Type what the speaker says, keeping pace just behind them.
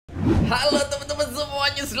Halo teman-teman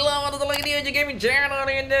semuanya, selamat datang lagi di EJGaming channel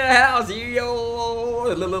indehaus. Yo,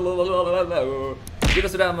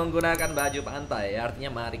 kita sudah menggunakan baju pantai,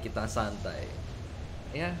 artinya mari kita santai.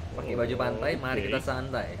 Ya, pakai baju pantai, mari kita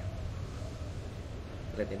santai.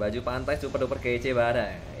 Lihat nih, baju pantai super duper kece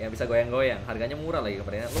banget, yang bisa goyang-goyang. Harganya murah lagi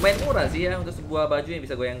kemarin, lumayan murah sih ya untuk sebuah baju yang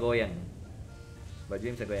bisa goyang-goyang. Baju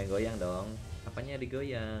yang bisa goyang-goyang dong. Apanya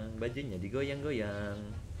digoyang? Bajunya digoyang-goyang.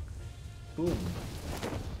 Boom.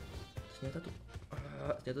 Ternyata tuh,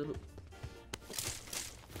 jatuh dulu.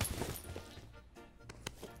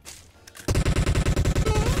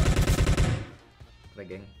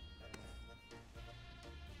 Regeng.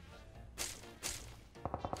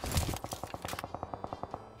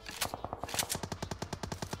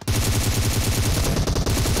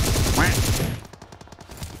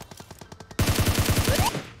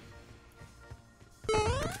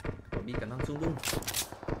 Hobi kan langsung dong.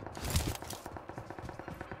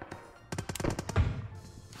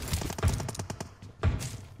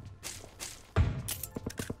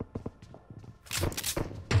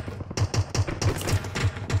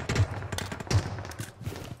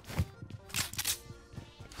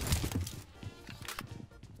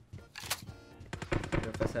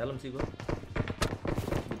 Helm sih gua,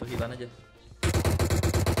 butuh hilan aja.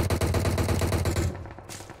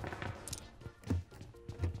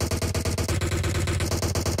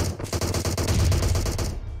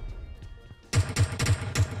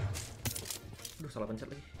 Aduh, salah pencet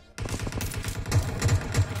lagi.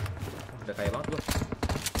 Udah kaya banget gua.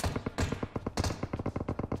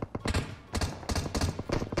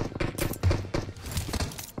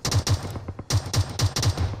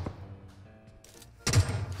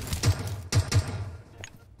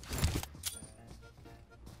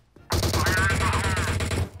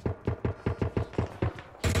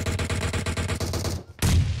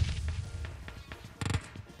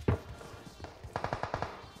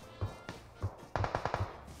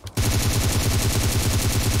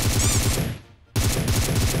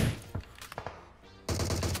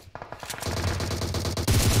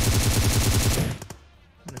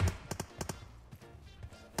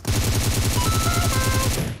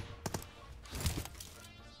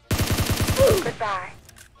 Goodbye.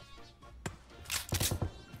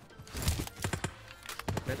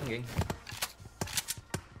 Datang, geng.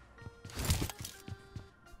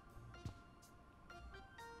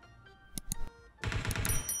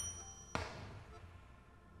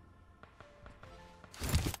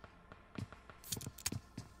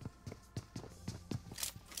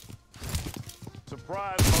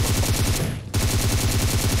 Surprise!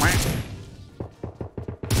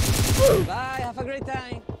 Bye, have a great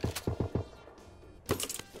time.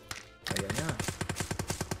 Kayaknya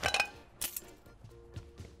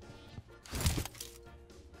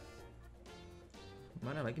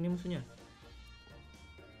mana lagi nih musuhnya?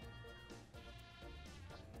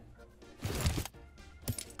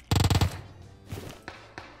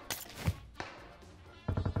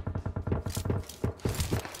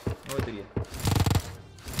 Oh, itu dia.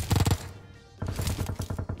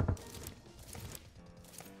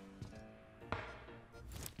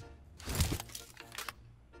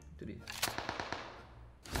 Itu dia.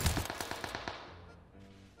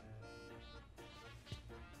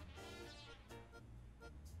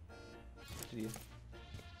 Itu dia.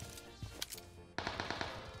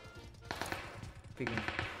 Oke, gini.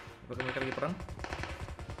 Apakah mereka lagi perang?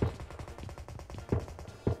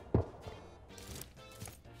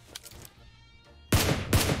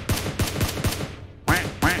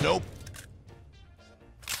 Nope.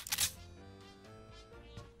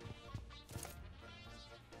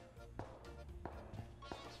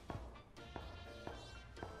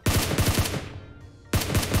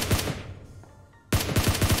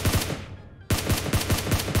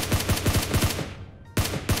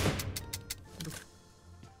 Oke,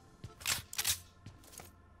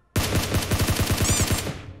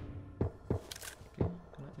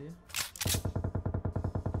 kena dia.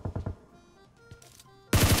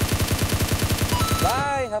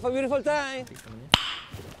 Bye, have a beautiful time. Oke, temennya.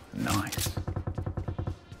 Nice.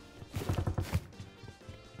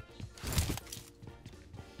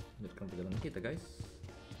 Lanjutkan perjalanan kita, guys.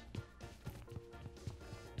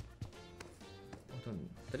 Oh,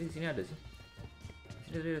 tadi di sini ada sih.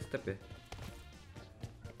 Di sini ada step ya.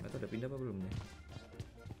 Nggak tahu udah pindah apa belum nih.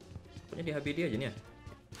 Pokoknya di HBD aja nih ya.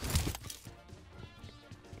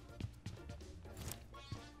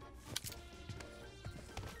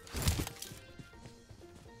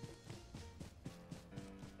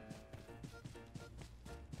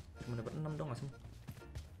 Cuma dapat 6 dong langsung.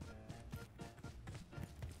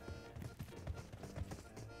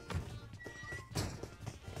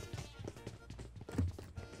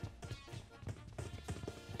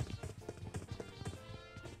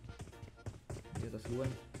 duluan.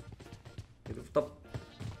 Di rooftop.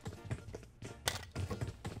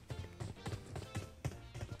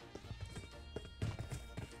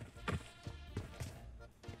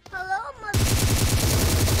 Halo, Mas.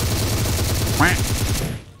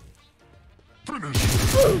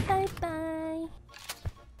 Bye bye.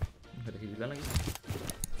 Nggak ada hilang lagi.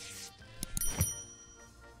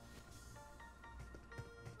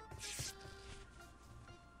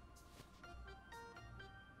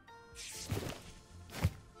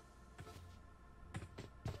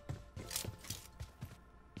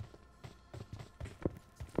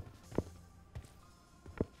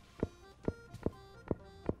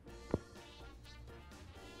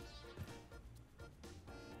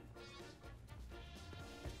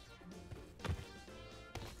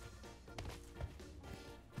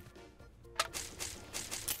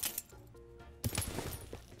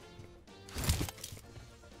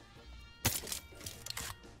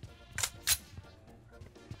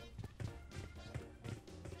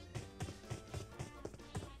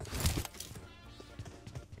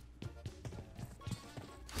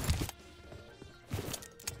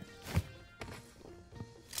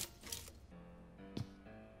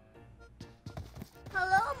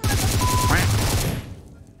 Halo, Mas.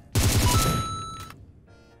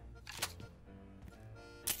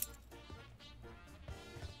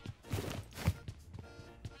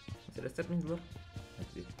 Masih ada step nih di luar.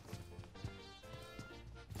 Masih.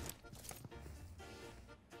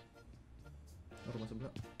 Oh, rumah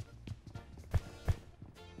sebelah.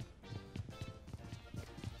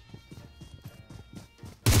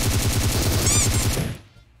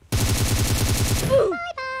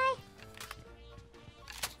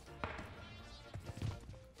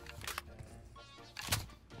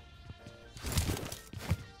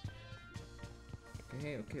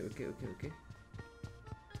 Oke.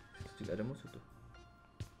 Itu juga ada musuh tuh.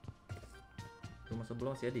 Rumah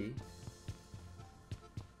sebelah masih ada.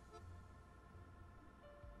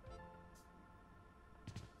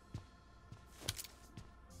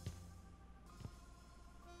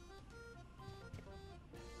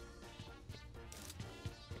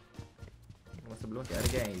 Rumah sebelah masih ada,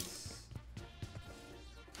 guys.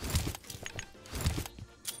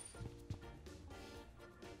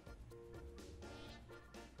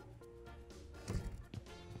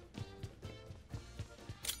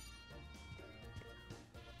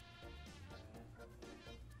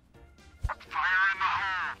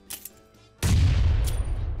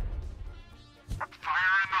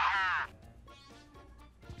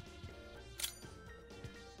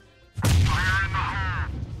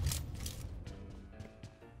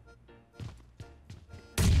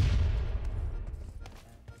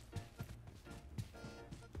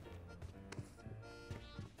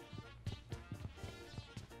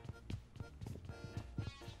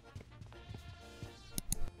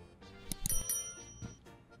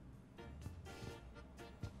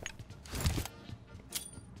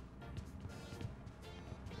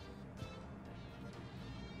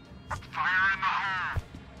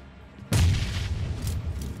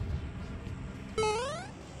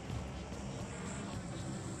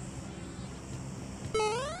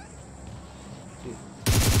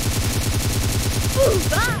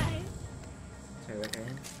 Bye. Cewek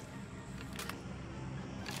kayaknya.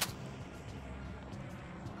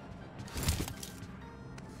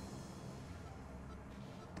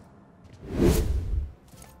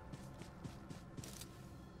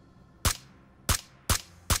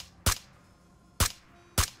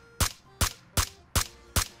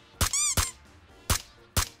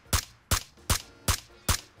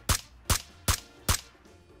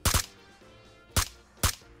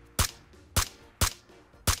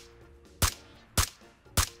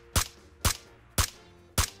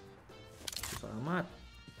 Susah amat.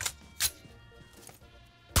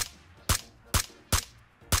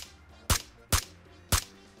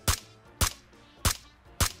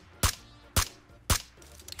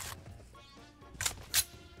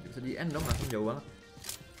 Bisa di end dong, langsung jauh banget.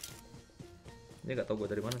 Dia nggak tahu gue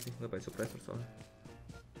dari mana sih, gue pakai suppressor soalnya.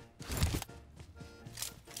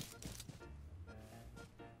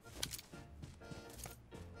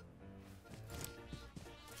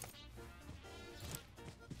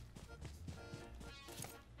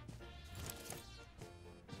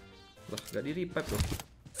 Lah, gak di revive loh.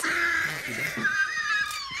 Mati dong.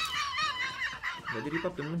 Gak di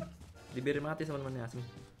revive temen. Dibiarin mati sama temennya asem.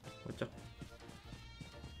 Kocak.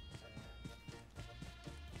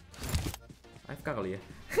 AFK kali ya.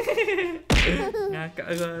 Ngakak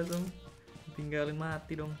gua asem. Tinggalin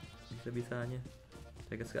mati dong. Bisa-bisanya.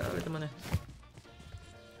 Tega sekali temannya.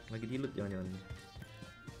 Lagi di loot jangan-jangan.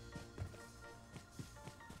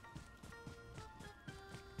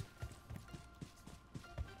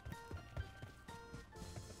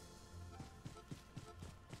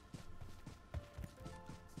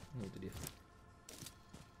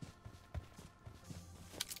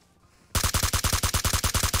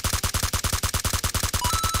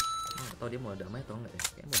 dia mau damai atau enggak ya?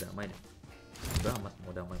 Kayak mau damai deh. Udah amat,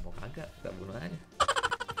 mau damai mau kagak, gak bunuh aja.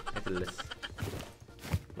 Jelas.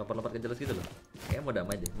 Lompat-lompat ke jelas gitu loh. Kayak mau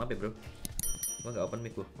damai deh. Maaf ya bro, gua gak open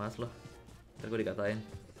mic gua, mas loh. Ntar gua dikatain.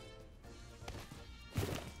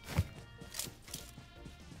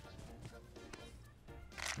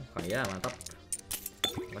 Kaya mantap.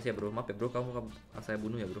 Makasih ya bro, maaf ya bro, kamu saya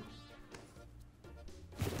bunuh ya bro.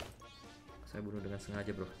 Saya bunuh dengan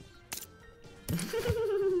sengaja bro.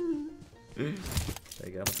 Saya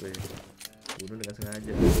gamat gue. Bunuh dengan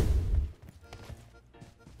sengaja.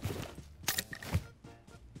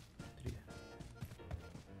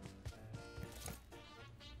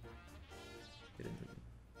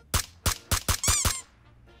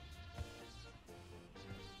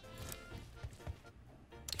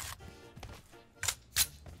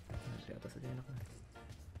 Di atas aja enak lah.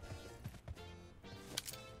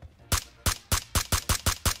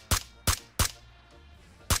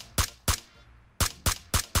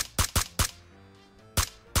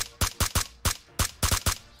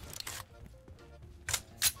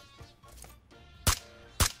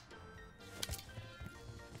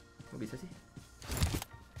 Kok bisa sih?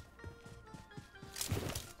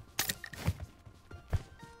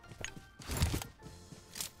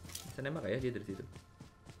 Bisa nembak ya dia dari situ.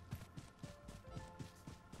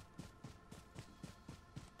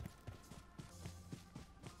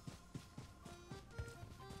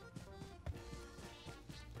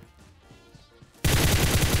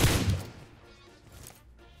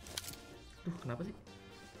 Duh, kenapa sih?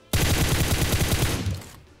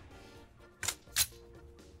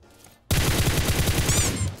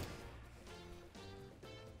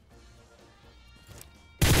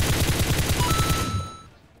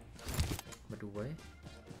 Berdua ya.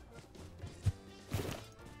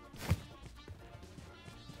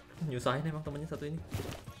 Nyusahin emang temennya satu ini.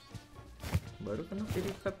 Baru kena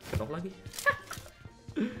jadi kenok lagi.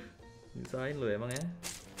 Nyusahin lo emang ya.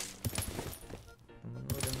 Temen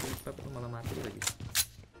lo udah nge-revive lo malah mati lagi.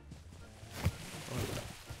 Oh, enggak.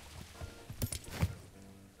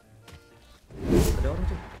 Ada orang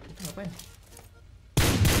cuy. Itu ngapain?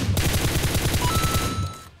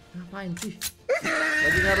 Ngapain sih?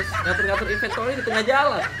 Lagi harus ngatur-ngatur inventory di tengah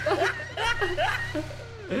jalan.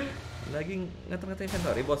 Lagi ngatur-ngatur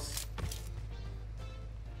inventory bos.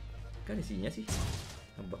 Kan isinya sih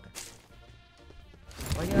ngebak.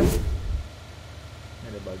 Oh iya. Ini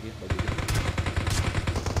ada bagi gitu.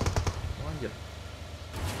 Oh anjir.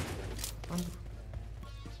 Apaan tuh?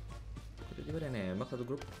 Tiba-tiba ada nembak satu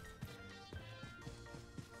grup.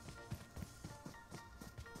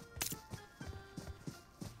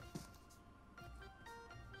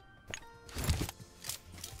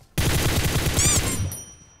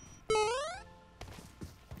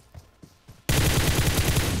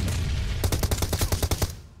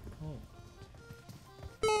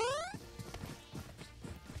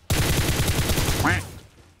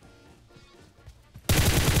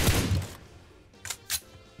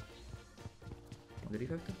 Dari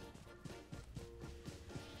revive tuh.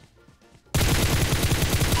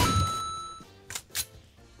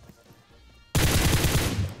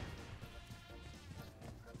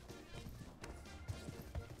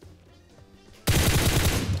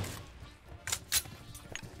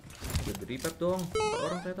 Udah di revive dong. 4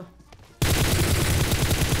 orang ternyata.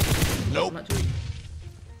 Nope. Kena cuy.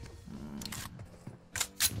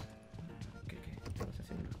 Oke,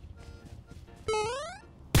 prosesin dulu.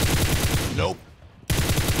 Nope.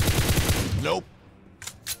 Nope.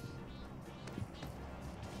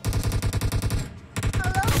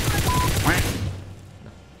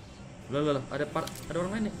 Loh, ada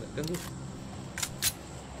orang lain nih, ganggu.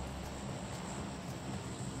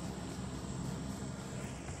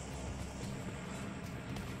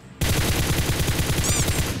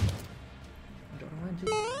 Ada orang lain sih.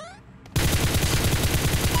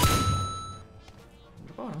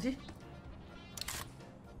 Berapa orang sih?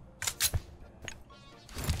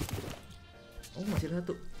 Oh masih ada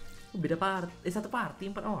satu. Oh, beda satu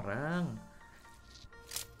party 4 orang.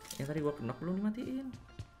 Yang tadi gua knock belum dimatiin.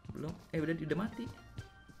 Belum. Udah mati.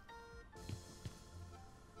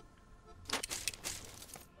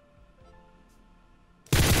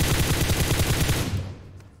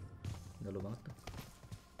 Udah lo banget tuh.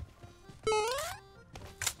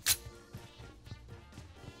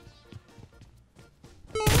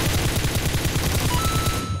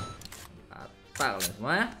 Atal ya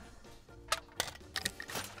semua ya.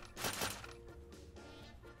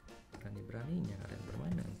 Beraninya kalian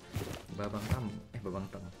bermain dengan babang tam.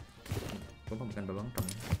 Gua bukan babang tam.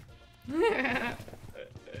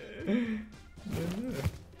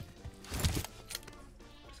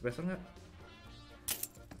 Suppressor nggak?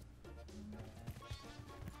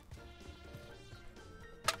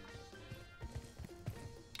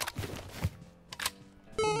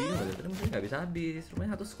 nggak bisa habis.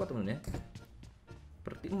 Rumahnya satu squad temen ya.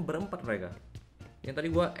 Berempat mereka. Yang tadi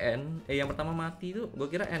gua yang pertama mati tuh gua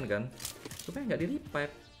kira N kan. Supaya nggak di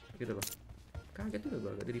revive gitu loh. Kaget juga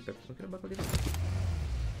gua nggak di revive. Gua kira bakal di revive.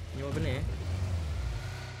 Nyoba bener ya.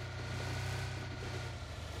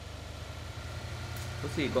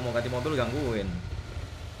 Terus sih gua mau ganti mobil gangguin.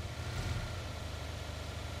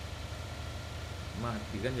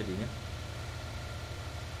 Mati kan jadinya.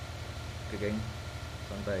 Oke geng,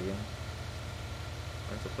 santai geng.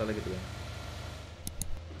 Masuk lagi gitu ya.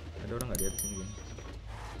 Ada orang nggak di atas ini geng?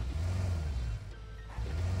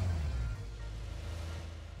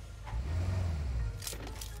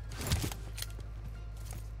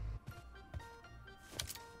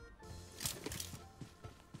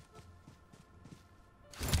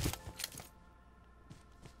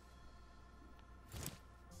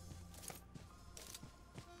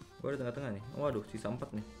 Gue di tengah-tengah nih. Waduh, sisa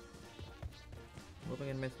 4 nih. Gue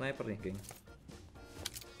pengen main sniper nih, geng.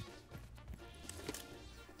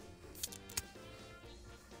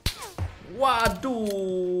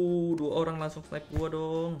 Waduh, 2 orang langsung snipe gua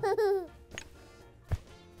dong.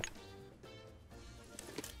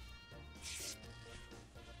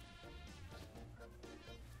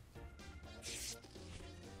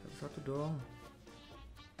 Satu dong.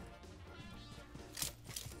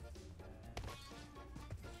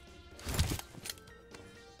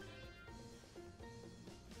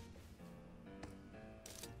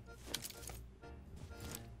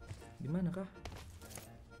 Di mana kah?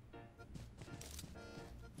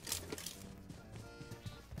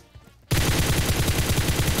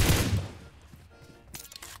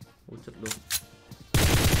 Ucet lu.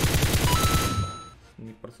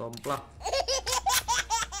 Sniper somplak.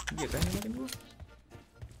 Iya kan nembakin gua.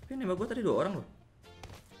 Tapi nembak gua tadi 2 orang loh.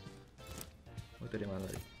 Oh, tadi mana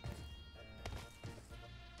lagi?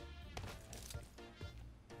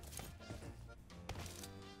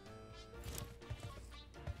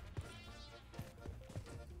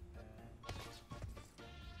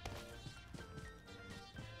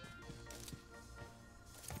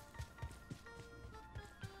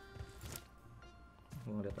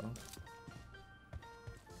 Gue ngeliat orang.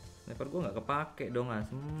 Sniper gue nggak kepake dong,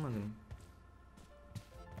 asem.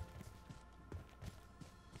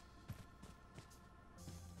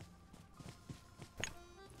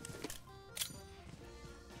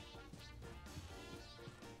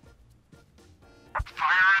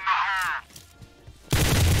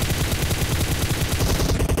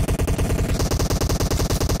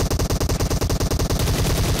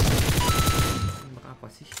 Tembak apa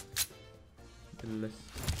sih? Jelas.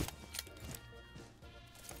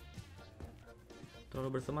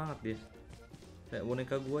 Terlalu bersemangat dia. Kayak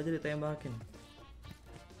boneka gua aja ditembakin.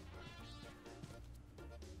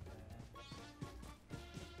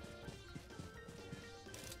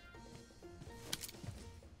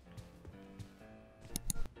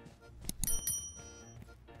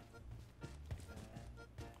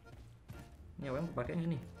 Ini AWM kepake nggak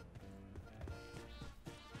nih?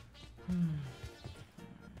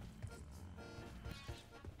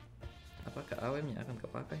 Apakah AWM-nya akan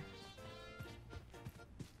kepakai?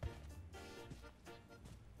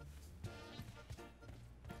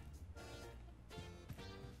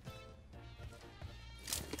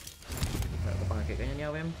 Nggak kepake kayaknya nih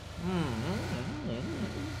AWM.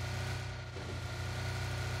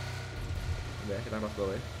 Udah kita pas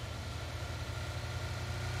bawah ya.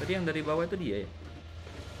 Tadi yang dari bawah itu dia ya?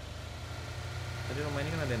 Tadi rumah ini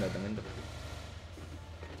kan ada yang datengin tuh.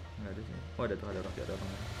 Nggak ada sih. Oh ada tuh, ada orang.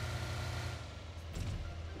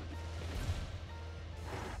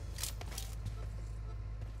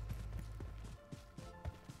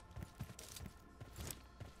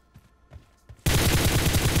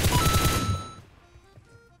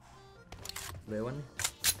 Lewan nih.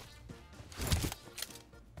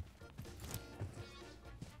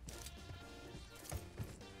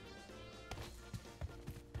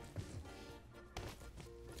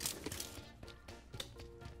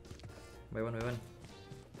 Lewan.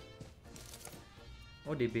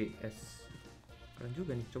 Oh DBS. Keren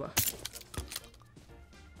juga nih, coba.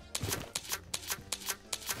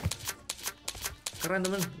 Keren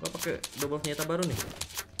temen, gua pakai double senjata baru nih.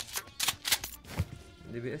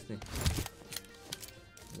 DBS nih.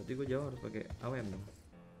 Berarti gue jauh harus pakai AWM dong.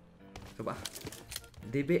 Coba.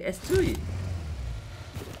 DBS cuy.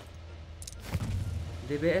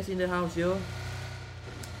 DBS in the house yo.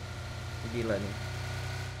 Gila nih.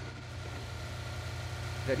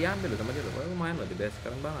 Gak diambil loh sama dia loh. Lumayan loh DBS,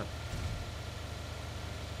 keren banget.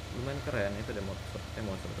 Lumayan keren itu demo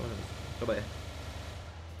monster. Coba ya.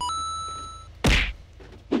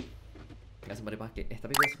 Gak sempat dipakai.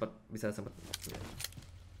 Tapi gue bisa sempat.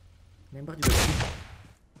 Nembak juga bisa.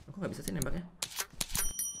 Aku nggak bisa sih nembaknya.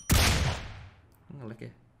 Nge-lag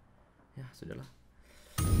ya. Ya sudahlah.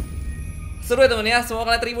 Seru ya teman ya.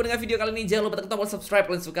 Semoga kalian terhibur dengan video kali ini. Jangan lupa tekan tombol subscribe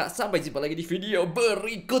kalian suka. Sampai jumpa lagi di video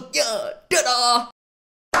berikutnya. Dadah.